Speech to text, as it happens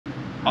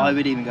I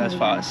would even go as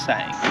far as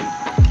saying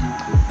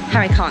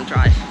Harry can't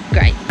drive.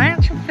 Great. I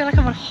actually feel like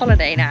I'm on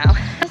holiday now.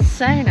 That's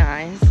so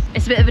nice.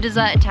 It's a bit of a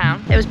deserted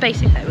town. It was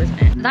basic though,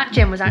 wasn't it? That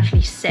gym was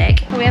actually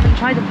sick. We haven't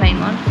tried the plain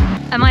one.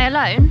 Am I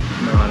alone?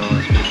 no, I don't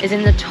want to. Is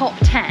in the top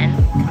 10.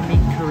 Come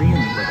in Korean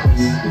with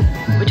us.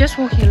 We're just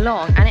walking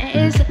along and it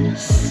is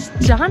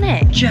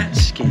stunning. Jet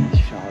skis,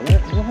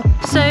 Charlotte.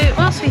 What? So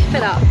whilst we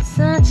fill up,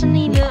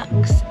 certainly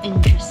looks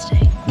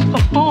interesting.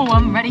 Oh,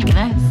 I'm ready for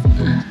this.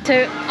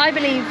 So I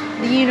believe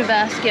the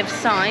universe gives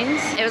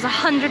signs. It was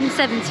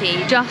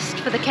 170 just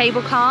for the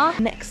cable car.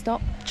 Next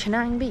stop,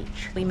 CENANG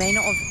Beach. We may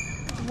not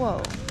have,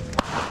 whoa.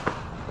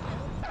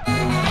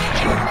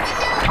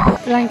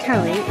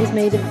 Langkawi is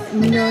made of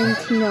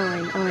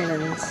 99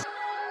 islands.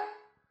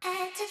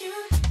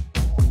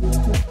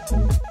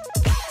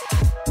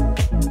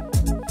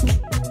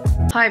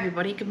 Hi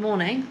everybody, good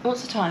morning.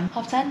 What's the time?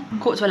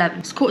 10:30? Quarter to 11.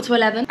 It's quarter to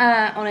 11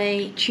 on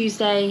a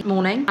Tuesday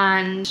morning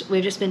and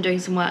we've just been doing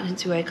some work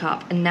since we woke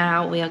up and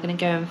now we are going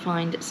to go and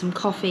find some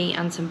coffee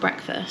and some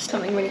breakfast.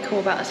 Something really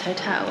cool about this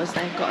hotel is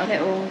they've got a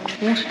little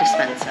water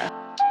dispenser.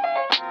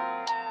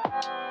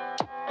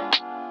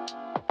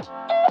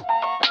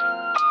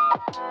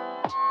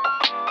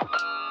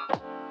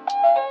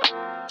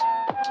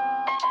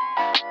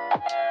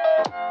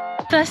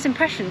 First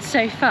impressions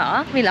so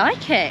far, we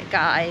like it,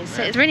 guys.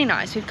 So it's really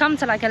nice. We've come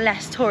to like a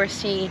less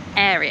touristy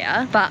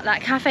area, but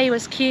that cafe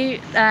was cute.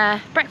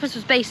 Breakfast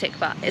was basic,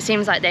 but it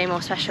seems like they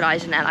more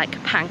specialise in their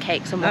like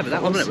pancakes and waffles. No,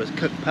 but that omelette was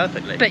cooked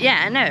perfectly. But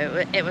yeah,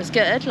 no, it was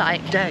good.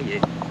 Like, dare you?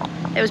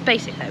 It was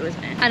basic though,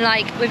 wasn't it? And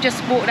like, we've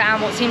just walked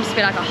down what seems to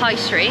be like a high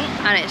street,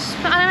 and it's,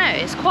 I don't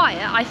know, it's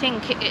quiet. I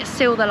think it's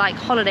still the like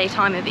holiday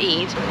time of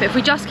Eid. But if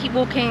we just keep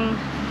walking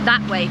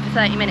that way for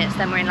 30 minutes,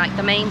 then we're in like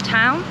the main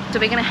town. So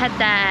we're gonna head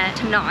there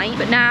tonight,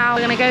 but now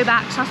we're gonna go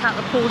back, suss out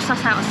the pool,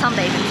 suss out a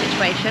sunbathing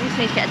situation. So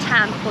we need to get a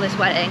tan before this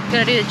wedding. We're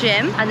gonna do the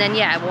gym, and then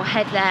yeah, we'll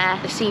head there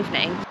this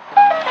evening.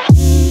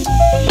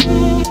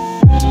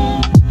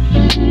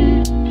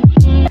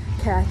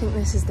 Okay, I think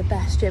this is the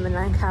best gym in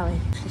Langkawi.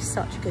 It's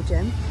such a good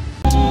gym.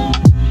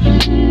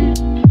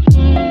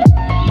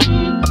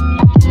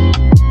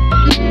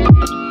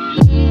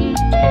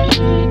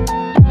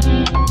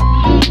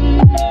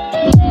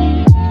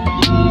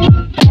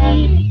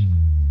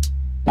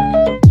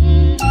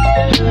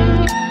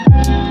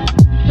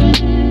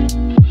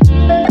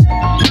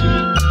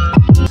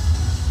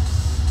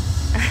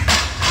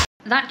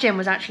 That gym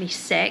was actually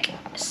sick,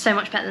 so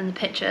much better than the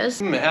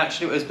pictures. It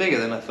actually was bigger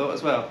than I thought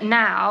as well.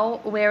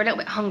 Now we're a little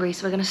bit hungry,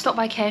 so we're gonna stop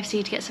by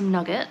KFC to get some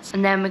nuggets,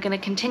 and then we're gonna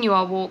continue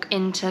our walk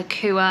into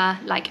Kua,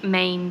 like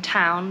main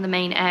town, the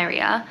main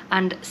area,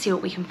 and see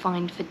what we can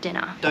find for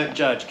dinner. Don't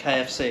judge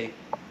KFC.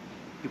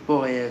 Your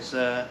boy is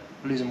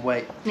losing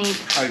weight. Need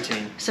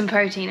protein. Some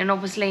protein, and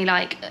obviously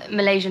like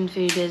Malaysian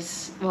food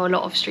is, well, a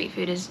lot of street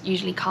food is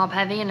usually carb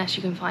heavy unless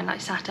you can find like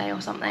satay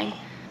or something.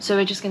 So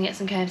we're just gonna get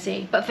some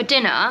KFC. But for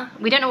dinner,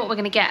 we don't know what we're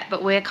gonna get,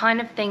 but we're kind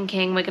of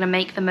thinking we're gonna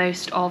make the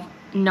most of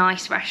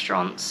nice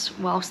restaurants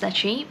whilst they're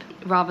cheap,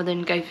 rather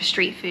than go for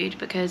street food,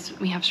 because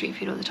we have street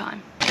food all the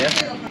time. Yeah?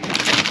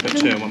 Got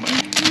 2 in 1 way.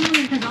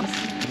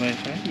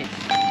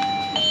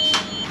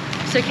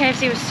 So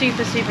KFC was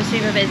super, super,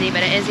 super busy,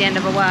 but it is the end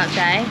of a work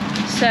day.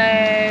 So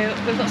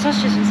we've got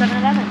sausages from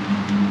 7-Eleven.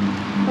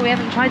 But we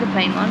haven't tried the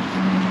plain one.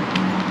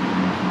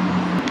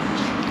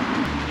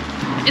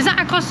 Is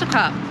that a Costa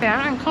cup? Yeah,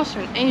 I haven't had Costa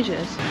in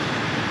ages.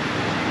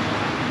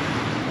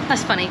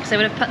 That's funny, because they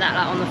would have put that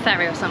like on the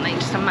ferry or something,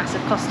 just a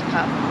massive Costa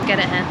cup. Get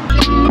it here.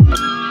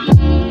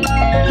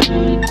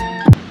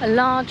 A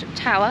large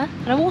tower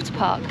and a water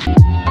park.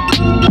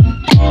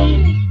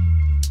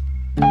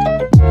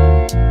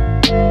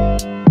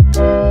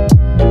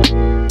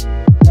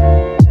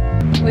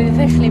 We've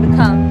officially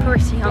become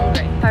pretty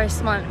hungry. Harry's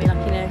smiling at me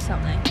like he knows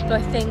something. So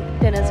I think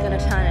dinner's gonna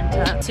turn into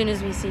that. As soon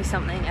as we see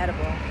something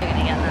edible, we're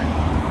gonna get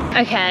that.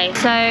 Okay,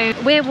 so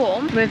we're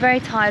warm. We're very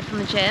tired from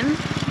the gym.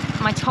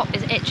 My top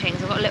is itching,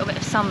 so I've got a little bit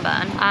of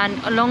sunburn.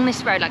 And along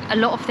this road, like a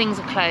lot of things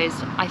are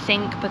closed, I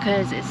think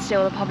because it's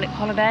still a public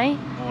holiday.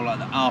 Or like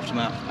the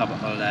aftermath of public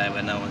holiday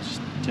where no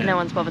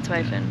one's bothered to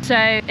open. So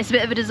it's a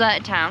bit of a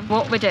deserted town.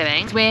 What we're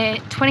doing is we're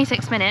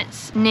 26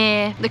 minutes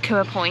near the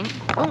Kua point.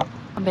 Oh,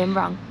 I'm being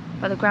rung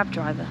by the Grab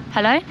driver.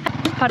 Hello?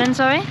 Pardon,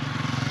 sorry?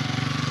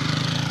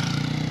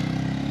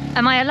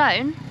 Am I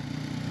alone?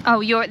 Oh,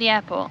 you're at the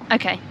airport.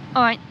 Okay,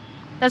 all right.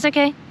 That's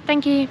okay,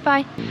 thank you,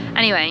 bye.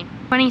 Anyway,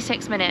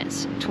 26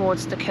 minutes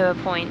towards the Kua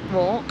Point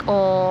walk,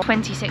 or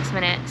 26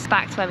 minutes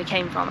back to where we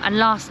came from. And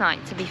last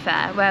night, to be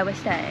fair, where we're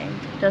staying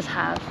does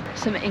have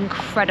some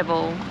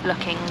incredible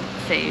looking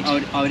food.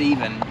 I would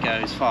even go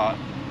as far,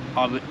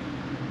 I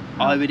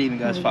would even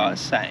go as far as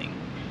saying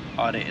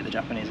I'd eat at the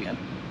Japanese again.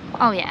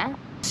 Oh yeah?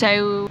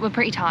 So we're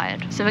pretty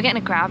tired. So we're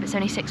getting a Grab, it's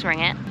only 6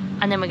 ringgit,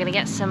 and then we're gonna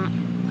get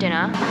some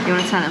dinner. You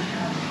wanna tell them?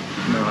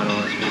 No, I don't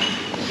want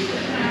to.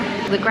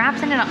 The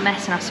Grabs ended up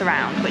messing us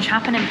around, which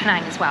happened in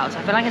Penang as well. So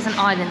I feel like it's an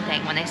island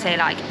thing when they say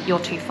like, you're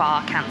too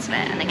far, cancel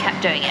it. And they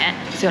kept doing it.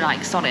 So we're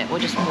like, sod it, we'll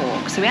just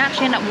walk. So we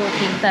actually ended up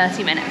walking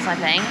 30 minutes, I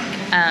think,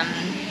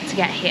 to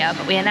get here,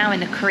 but we are now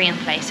in the Korean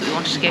place that we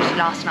wanted to go to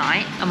last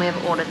night, and we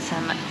have ordered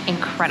some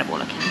incredible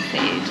looking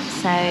food.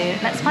 So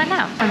let's find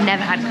out. I've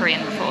never had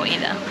Korean before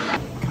either.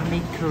 Come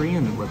eat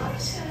Korean with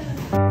us.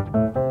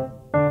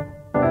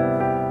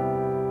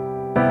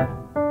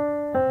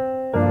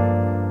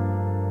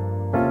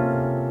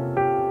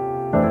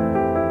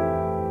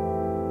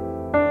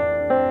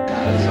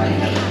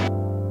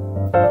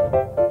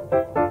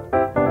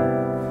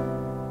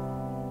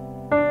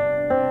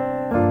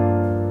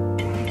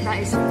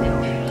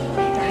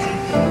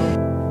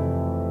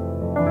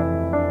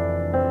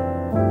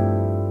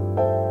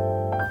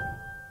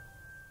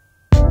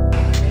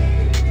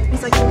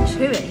 It's like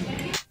chewy.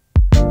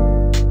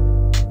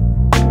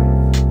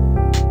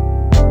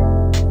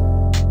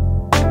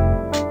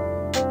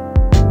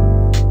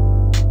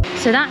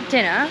 So that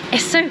dinner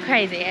is so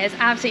crazy. It's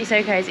absolutely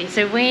so crazy.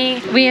 So we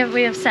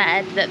have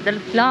said that the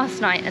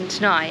last night and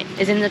tonight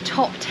is in the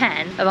top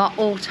 10 of our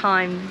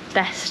all-time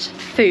best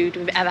food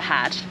we've ever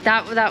had.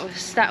 That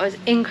was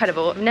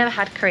incredible. I've never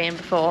had Korean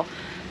before.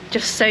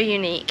 Just so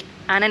unique.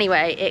 And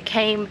anyway, it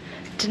came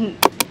to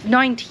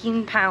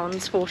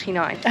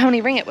 £19.49. How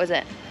many ringgit was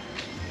it?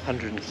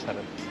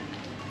 107.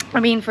 I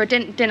mean, for a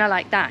dinner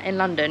like that in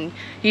London,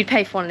 you'd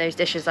pay for one of those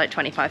dishes like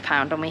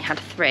 £25, and we had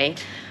 3.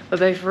 We're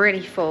both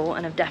really full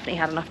and have definitely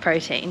had enough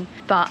protein.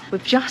 But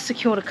we've just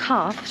secured a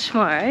car for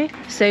tomorrow,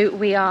 so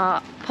we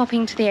are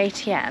popping to the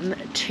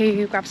ATM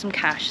to grab some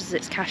cash, as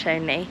it's cash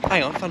only.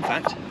 Hang on, fun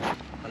fact.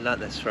 I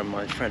learnt this from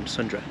my friend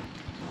Sundra.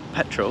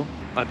 Petrol,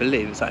 I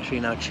believe, is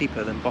actually now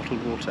cheaper than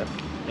bottled water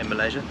in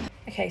Malaysia.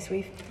 Okay, so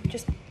we've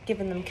just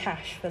given them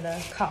cash for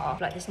the car.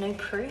 Like, there's no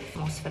proof.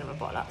 I'm also filling my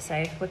bottle up.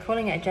 So we're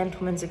calling it a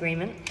gentleman's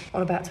agreement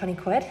on about 20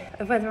 quid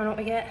of whether or not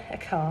we get a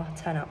car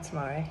turn up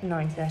tomorrow,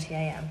 9:30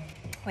 AM.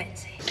 Wait and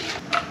see.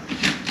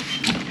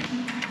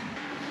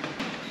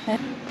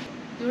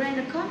 You rent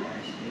the car?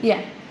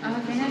 Yeah.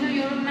 Can I know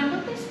your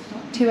number, please?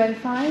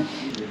 205.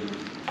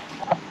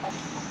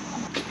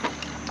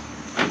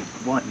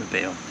 White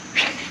mobile.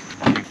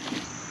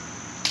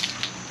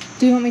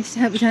 Do you want me to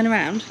help you turn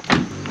around?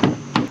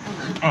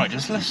 Alright,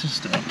 let's just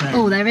stop there.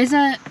 Oh, there is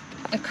a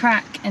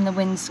crack in the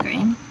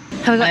windscreen.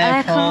 Have we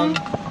got aircon?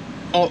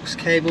 Aux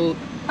cable.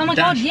 Oh my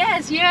dash. god,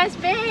 yes,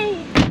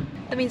 USB!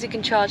 That means you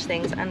can charge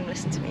things and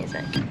listen to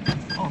music.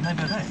 Oh,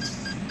 maybe I don't.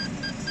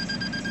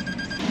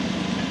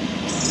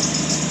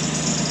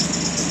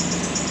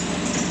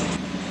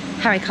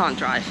 Harry can't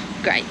drive.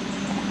 Great.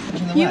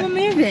 In the You way. were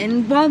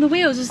moving while the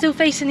wheels are still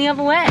facing the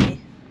other way.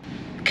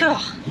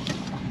 God.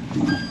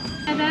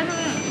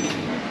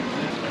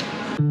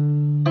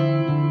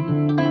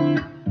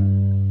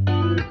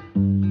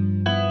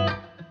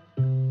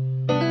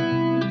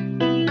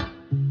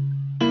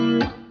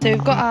 So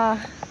we've got our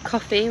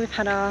coffee, we've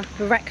had our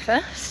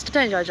breakfast.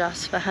 Don't judge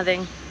us for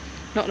having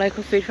not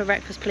local food for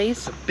breakfast, please.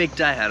 It's a big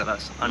day ahead of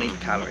us. I need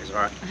calories,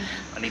 alright?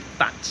 I need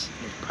fats,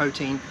 I need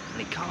protein, I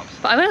need carbs.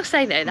 But I will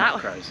say though,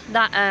 Macros.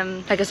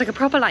 like it's like a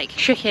proper like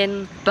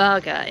chicken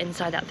burger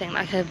inside that thing,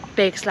 like a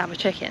big slab of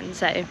chicken.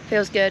 So it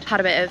feels good.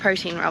 Had a bit of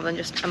protein rather than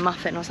just a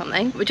muffin or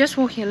something. We're just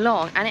walking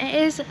along and it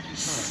is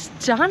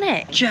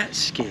stunning. Jet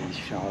skis,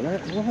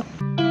 Charlotte, what?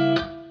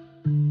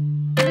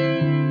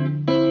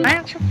 I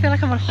actually feel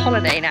like I'm on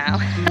holiday now.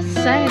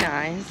 So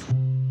nice.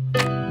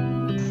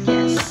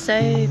 Yeah,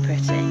 so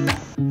pretty.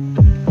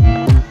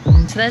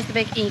 So there's the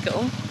big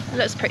eagle. It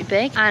looks pretty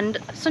big, and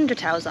Sundra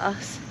tells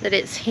us that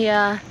it's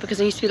here because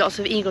there used to be lots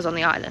of eagles on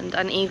the island,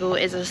 and eagle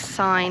is a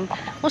sign.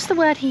 What's the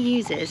word he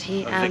uses?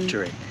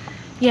 Victory.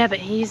 Yeah, but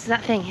he uses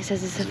that thing. He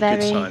says it's a Good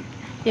very sign.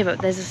 yeah, but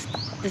there's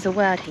a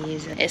word he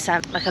uses. It's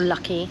like a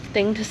lucky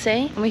thing to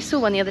see, and we saw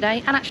one the other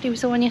day, and actually we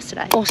saw one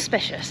yesterday.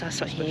 Auspicious,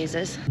 that's what he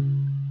uses.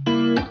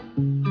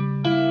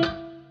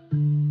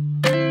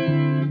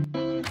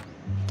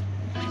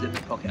 Zip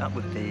the pocket up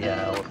with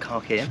the old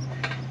car key in.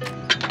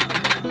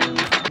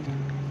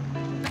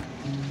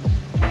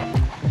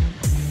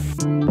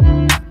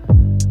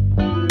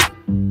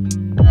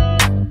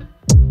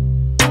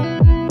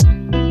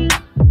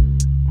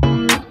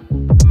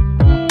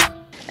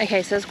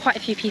 Okay, so there's quite a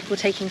few people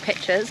taking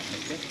pictures.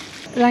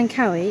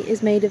 Langkawi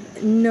is made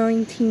of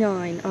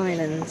 99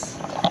 islands.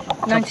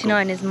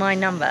 99 is my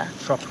number.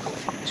 Tropical.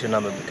 It's your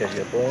number because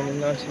you're born in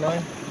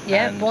 99?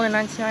 Yeah, And born in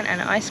 99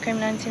 and ice cream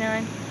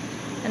 99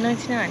 and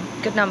 99.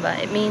 Good number.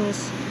 It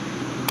means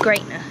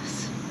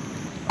greatness.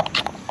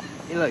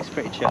 he looks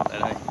pretty chill though,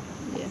 don't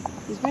he? Yeah,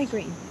 he's very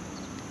green.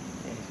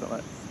 Yeah, he's got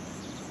that.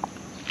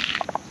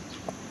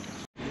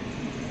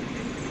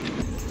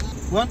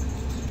 One,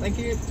 thank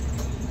you.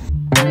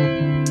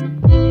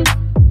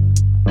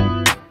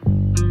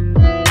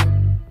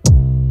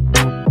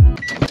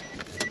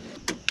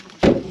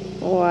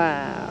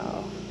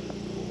 Wow.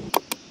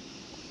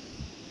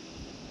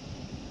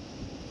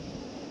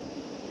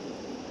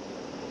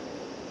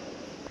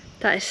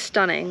 That is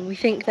stunning. We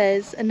think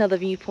there's another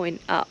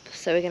viewpoint up,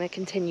 so we're going to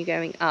continue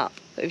going up.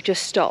 But we've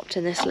just stopped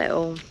in this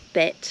little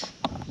bit.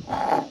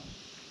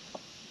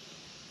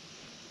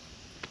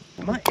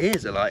 My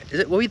ears are like,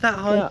 were we that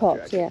high up?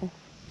 Popped, yeah.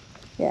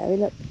 Yeah,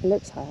 it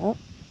looks high up.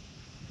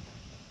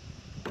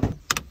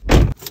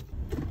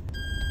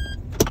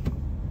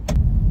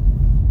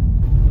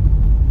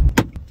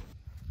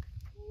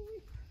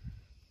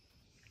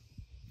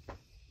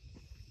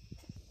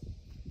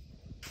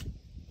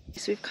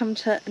 So we've come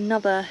to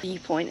another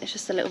viewpoint. It's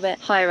just a little bit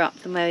higher up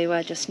than where we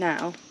were just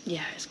now.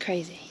 Yeah, it's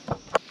crazy.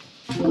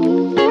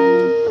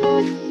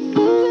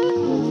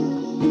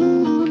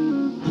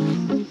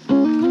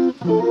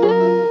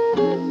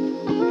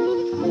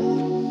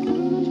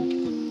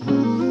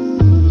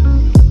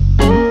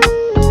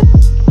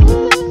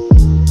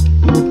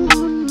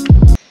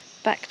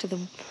 Back to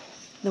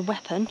the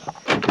weapon.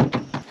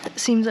 It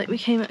seems like we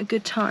came at a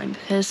good time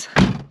because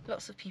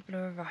lots of people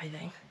are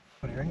arriving.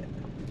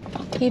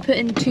 He put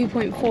in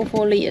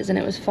 2.44 litres and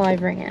it was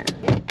 5 ringgit.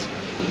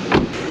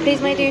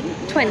 These may do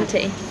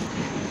 20.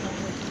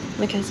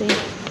 Mackenzie.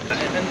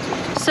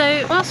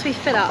 So whilst we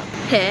fill up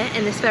here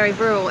in this very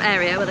rural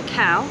area with a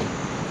cow,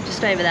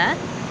 just over there.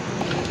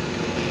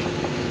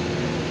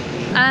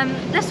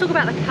 Let's talk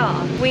about the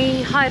car.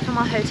 We hired from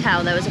our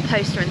hotel. There was a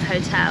poster in the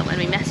hotel and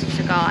we messaged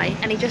the guy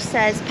and he just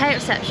says pay at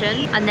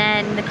reception and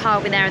then the car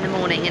will be there in the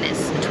morning, and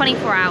it's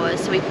 24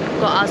 hours. So we've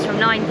got ours from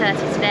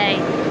 9:30 today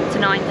to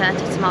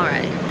 9:30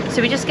 tomorrow.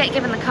 So we just get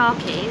given the car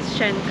keys,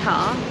 shown the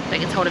car,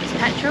 don't get told if it's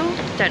petrol,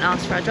 don't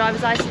ask for our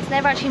driver's license.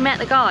 Never actually met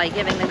the guy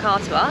giving the car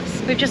to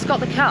us. We've just got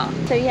the car.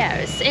 So yeah,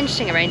 it's an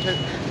interesting arrangement.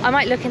 I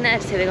might look in there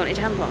to see if they've got any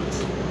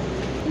tampons.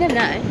 You never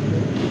know.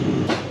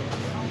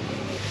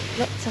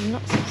 Lots and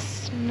lots of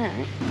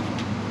snow.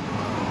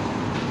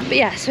 But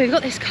yeah, so we've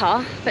got this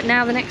car, but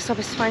now the next stop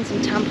is to find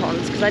some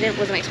tampons because I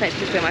wasn't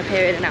expecting to be on my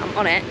period and now I'm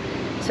on it.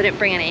 So I didn't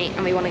bring any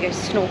and we want to go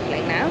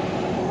snorkeling now.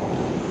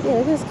 Yeah,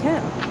 look at this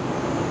cow.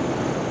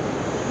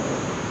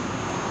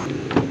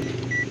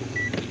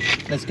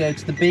 Let's go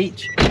to the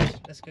beach.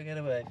 Let's go get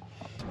away.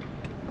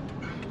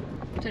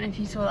 Don't know if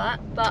you saw that,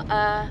 but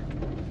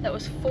that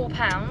was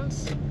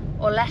 £4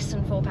 or less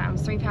than £4,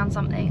 £3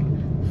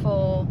 something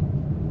for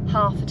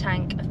half a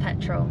tank of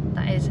petrol.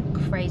 That is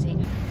crazy.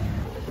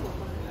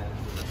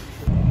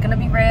 Gonna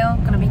be real,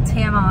 gonna be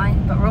TMI,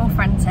 but we're all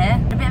friends here.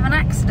 A bit of an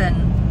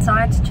accident, so I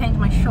had to change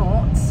my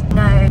shorts.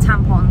 No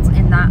tampons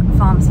in that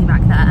pharmacy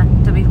back there.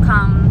 So we've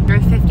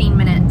drove 15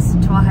 minutes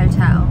to our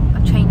hotel.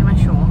 I've changed my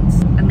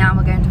shorts, and now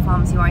we're going to a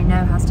pharmacy where I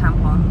know has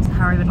tampons.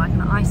 Harry would like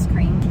an ice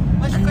cream,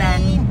 and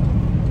then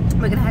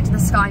we're gonna head to the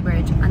Sky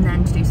Bridge and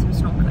then to do some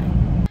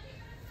snorkeling.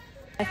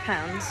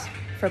 £5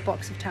 for a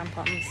box of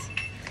tampons.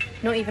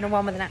 Not even a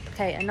one with an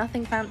applicator,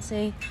 nothing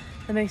fancy.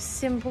 The most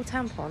simple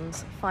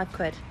tampons,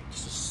 £5.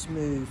 Just a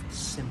smooth,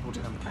 simple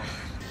tampon.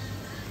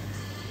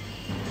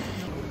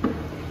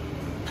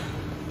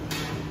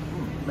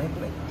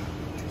 Maybe.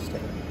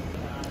 Interesting.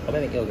 I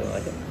don't think you're gonna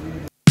like it.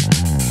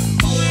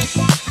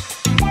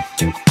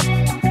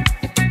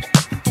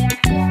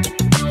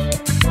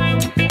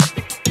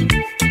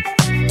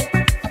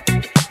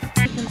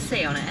 You can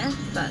see on it,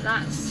 but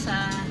that's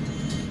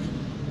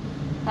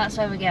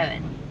where we're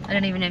going. I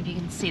don't even know if you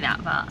can see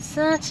that, but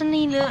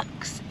certainly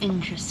looks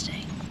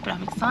interesting. But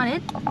I'm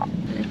excited. I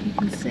don't know if you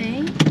can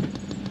see.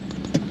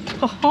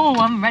 Oh,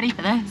 I'm ready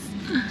for this.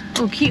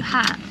 Oh, cute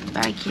hat.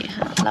 Very cute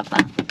hat. Love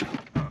that.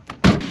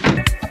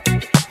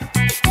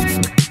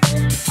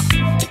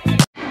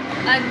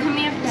 Can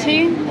we have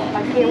 2?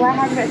 Okay, where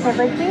has it said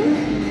please?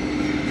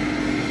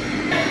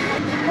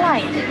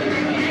 Light.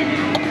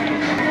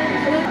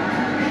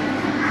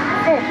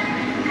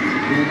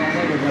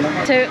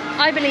 So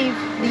I believe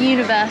the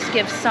universe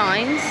gives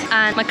signs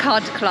and my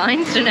card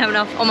declined, didn't have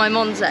enough on my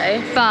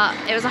Monzo, but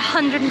it was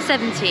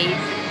 170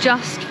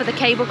 just for the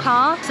cable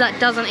car, so that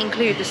doesn't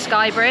include the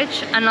Sky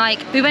Bridge. And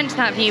like, we went to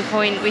that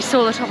viewpoint, we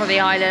saw the top of the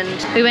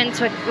island, we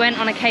went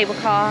on a cable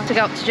car to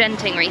go up to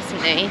Genting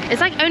recently.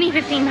 It's like only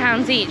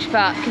 £15 each,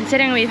 but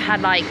considering we've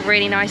had like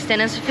really nice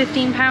dinners for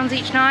 £15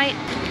 each night,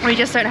 we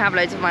just don't have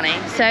loads of money.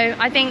 So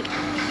I think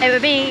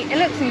it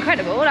looks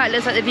incredible, like it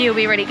looks like the view will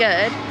be really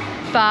good.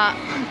 But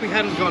if we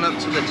hadn't gone up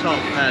to the top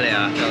earlier,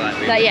 I feel like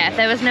we would. Yeah, if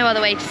there was no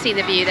other way to see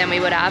the view, then we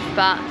would have.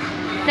 But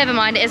never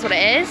mind, it is what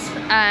it is.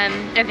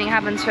 Everything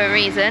happens for a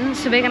reason.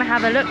 So we're going to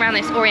have a look around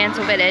this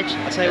Oriental village.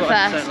 I'll tell you what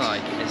I don't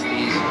like, is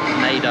these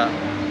made-up,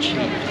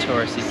 cheap,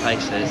 touristy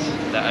places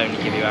that only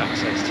give you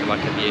access to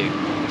like a view,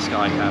 the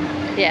sky cab.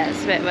 Yeah,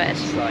 it's a bit weird.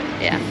 It's like,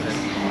 yeah.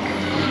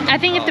 I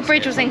think if the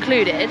bridge was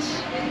included,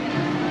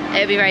 it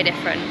would be very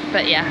different.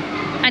 But yeah.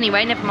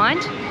 Anyway, never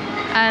mind.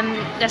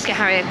 Let's get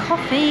Harry a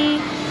coffee.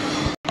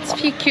 There's a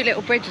few cute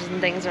little bridges and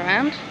things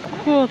around.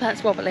 Oh,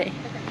 that's wobbly.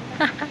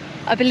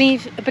 I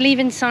believe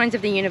in signs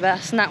of the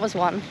universe, and that was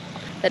one,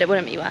 that it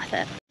wouldn't be worth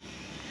it.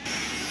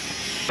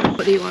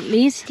 What do you want,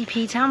 Lise?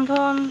 DP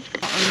tampon.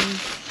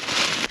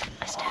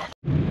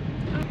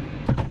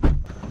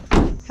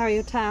 Harry,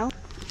 your towel.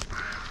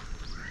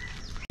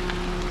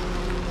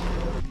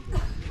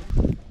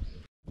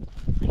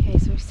 Okay,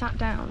 so we've sat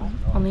down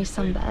on these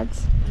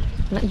sunbeds.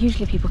 And like,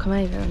 usually people come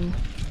over and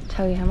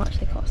tell you how much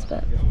they cost,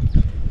 but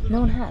no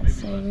one has,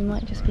 so we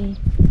might just be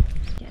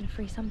getting a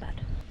free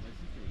sunbed.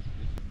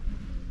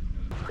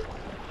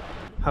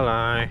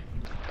 Hello.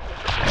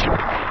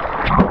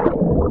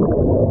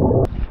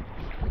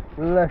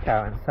 Look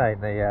how insane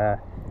the Yeah,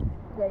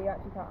 you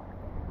actually can't.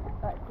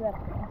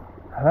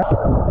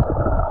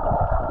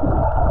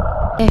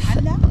 If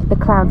the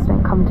clouds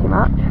don't come too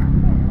much,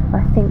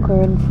 I think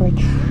we're in for a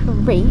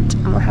treat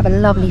and we'll have a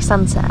lovely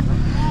sunset.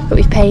 But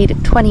we've paid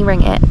 20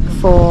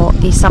 ringgit for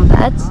these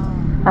sunbeds.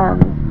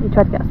 We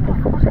tried to get us to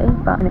pay 40,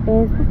 but it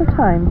is, what's the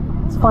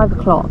time? It's 5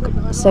 o'clock.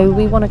 So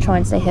we want to try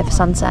and stay here for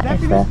sunset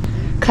if the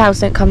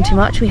clouds don't come too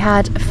much. We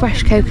had a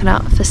fresh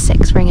coconut for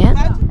 6 ringgit.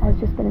 There's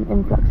just been an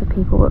influx of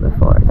people, but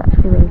before it's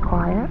actually really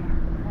quiet.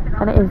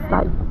 And it is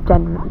like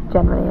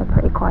generally a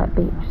pretty quiet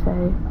beach,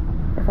 so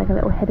it's like a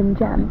little hidden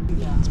gem.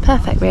 It's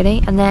perfect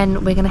really. And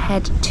then we're gonna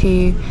head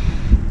to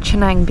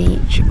CENANG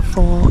beach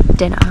for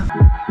dinner.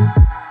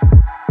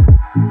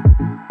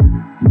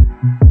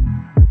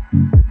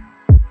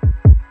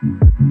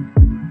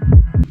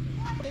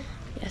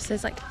 Yes,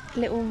 there's like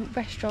little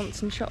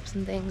restaurants and shops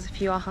and things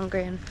if you are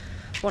hungry and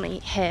want to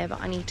eat here, but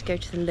I need to go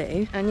to the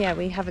loo. And yeah,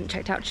 we haven't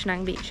checked out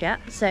CENANG beach yet,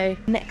 so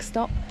next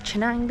stop,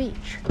 CENANG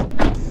beach.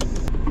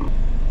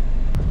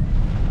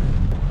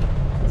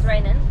 It's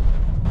raining.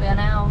 We are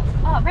now,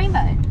 oh, rainbow.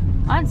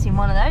 I haven't seen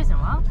one of those in a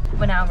while.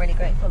 We're now really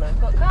grateful that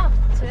we've got a car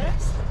to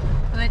this.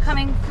 We're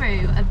coming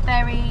through a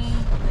very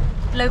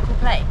local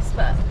place,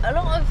 but a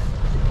lot of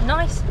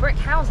nice brick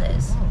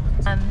houses.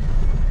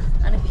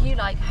 And a few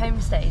like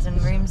homestays and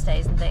room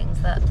stays and things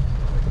that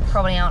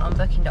probably aren't on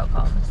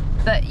booking.com.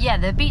 But yeah,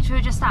 the beach we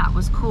were just at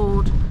was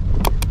called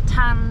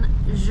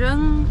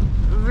Tanjung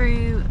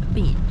Ru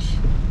Beach.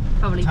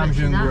 Probably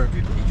butchered that. Tanjung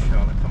Ru Beach,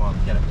 Charlotte, come on,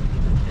 get it.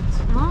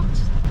 What?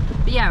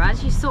 But yeah,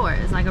 as you saw,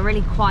 it was like a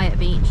really quiet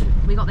beach.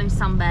 We got those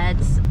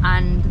sunbeds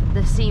and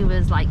the sea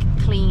was like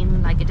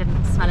clean, like it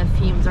didn't smell of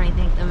fumes or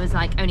anything. There was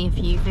like only a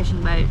few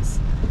fishing boats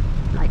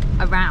like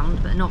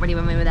around, but not really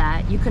when we were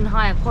there. You can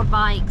hire quad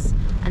bikes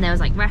and there was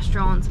like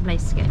restaurants and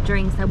places to get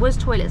drinks. There was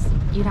toilets,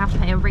 you'd have to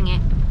pay a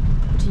ringgit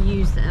to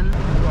use them.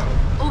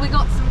 Oh, we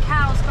got some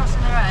cows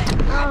crossing the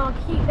road. Oh,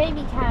 cute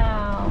baby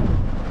cow.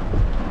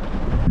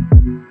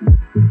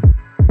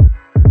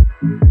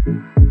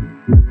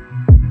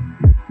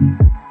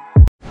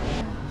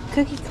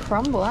 Cookie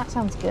crumble, that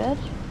sounds good.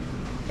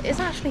 It's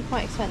actually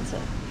quite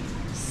expensive.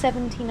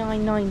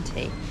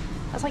 $79.90.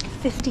 That's like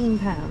 £15.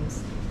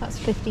 That's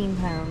 £15.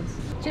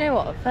 Do you know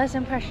what? First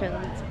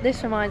impressions,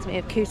 this reminds me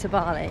of Kuta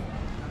Bali.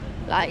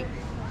 Like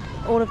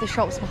all of the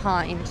shops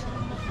behind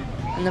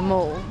and the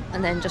mall,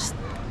 and then just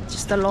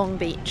a long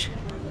beach.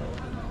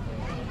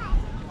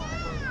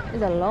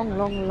 It's a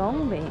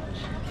long beach.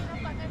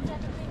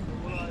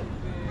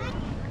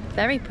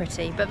 Very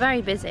pretty, but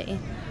very busy.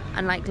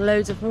 And like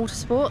loads of water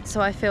sports,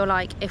 so I feel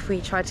like if we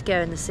tried to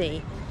go in the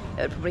sea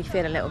it would probably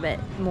feel a little bit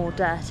more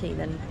dirty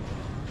than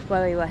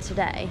where we were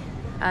today.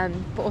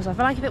 But also I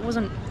feel like if it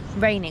wasn't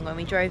raining when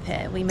we drove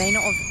here, we may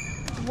not have...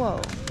 Whoa.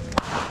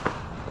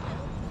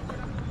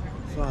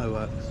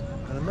 Fireworks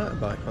and a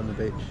motorbike on the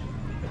beach.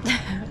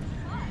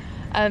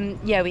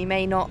 Yeah, we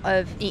may not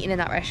have eaten in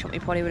that restaurant. We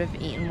probably would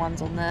have eaten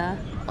ones on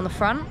the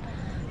front.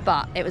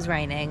 But it was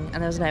raining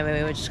and there was no way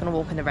we were just going to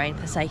walk in the rain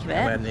for the sake of it. We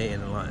hadn't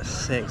eaten like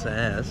 6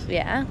 hours.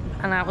 Yeah,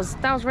 and that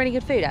was really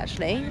good food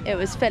actually. It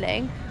was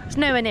filling. It's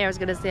nowhere near as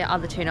good as the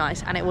other 2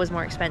 nights and it was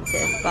more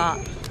expensive, but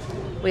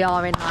we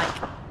are in like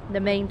the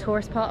main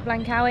tourist part of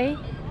Langkawi.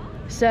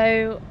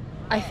 So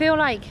I feel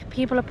like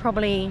people are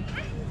probably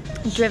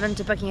driven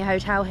to booking a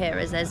hotel here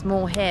as there's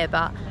more here,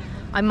 but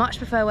I much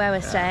prefer where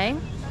we're staying.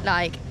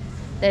 Like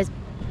there's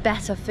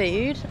better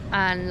food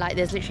and like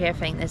there's literally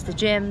everything. There's the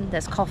gym,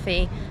 there's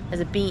coffee, there's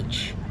a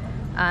beach.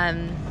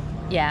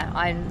 Yeah,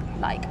 I'm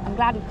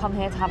glad we've come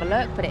here to have a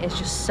look, but it is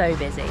just so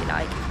busy.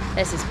 Like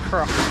this is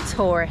proper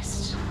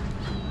touristy,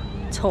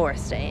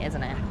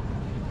 isn't it?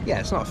 Yeah,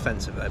 it's not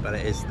offensive though, but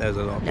it is. There's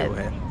a lot of people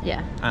here.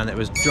 Yeah. And it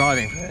was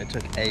driving for it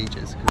took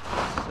ages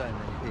because there's so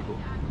many people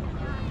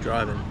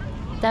driving.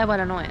 They're well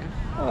annoying.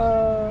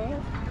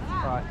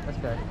 Right, let's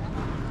go.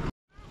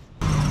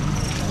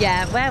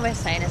 Yeah, where we're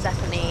staying is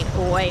definitely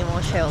way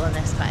more chill than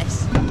this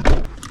place.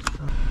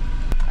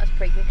 That's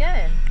pretty good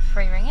going.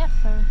 3 ringgit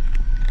for an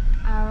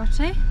hour or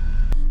 2.